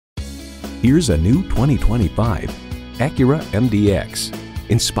Here's a new 2025 Acura MDX.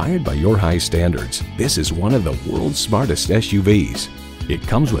 Inspired by your high standards, this is one of the world's smartest SUVs. It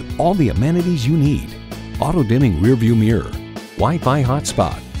comes with all the amenities you need: auto-dimming rearview mirror, Wi-Fi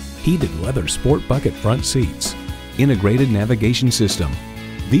hotspot, heated leather sport bucket front seats, integrated navigation system,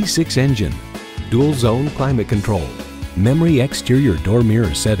 V6 engine, dual zone climate control, memory exterior door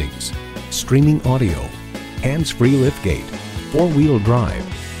mirror settings, streaming audio, hands-free liftgate, four-wheel drive,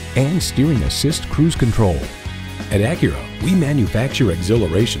 and steering assist cruise control. At Acura, we manufacture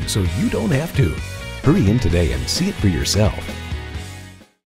exhilaration so you don't have to. Hurry in today and see it for yourself.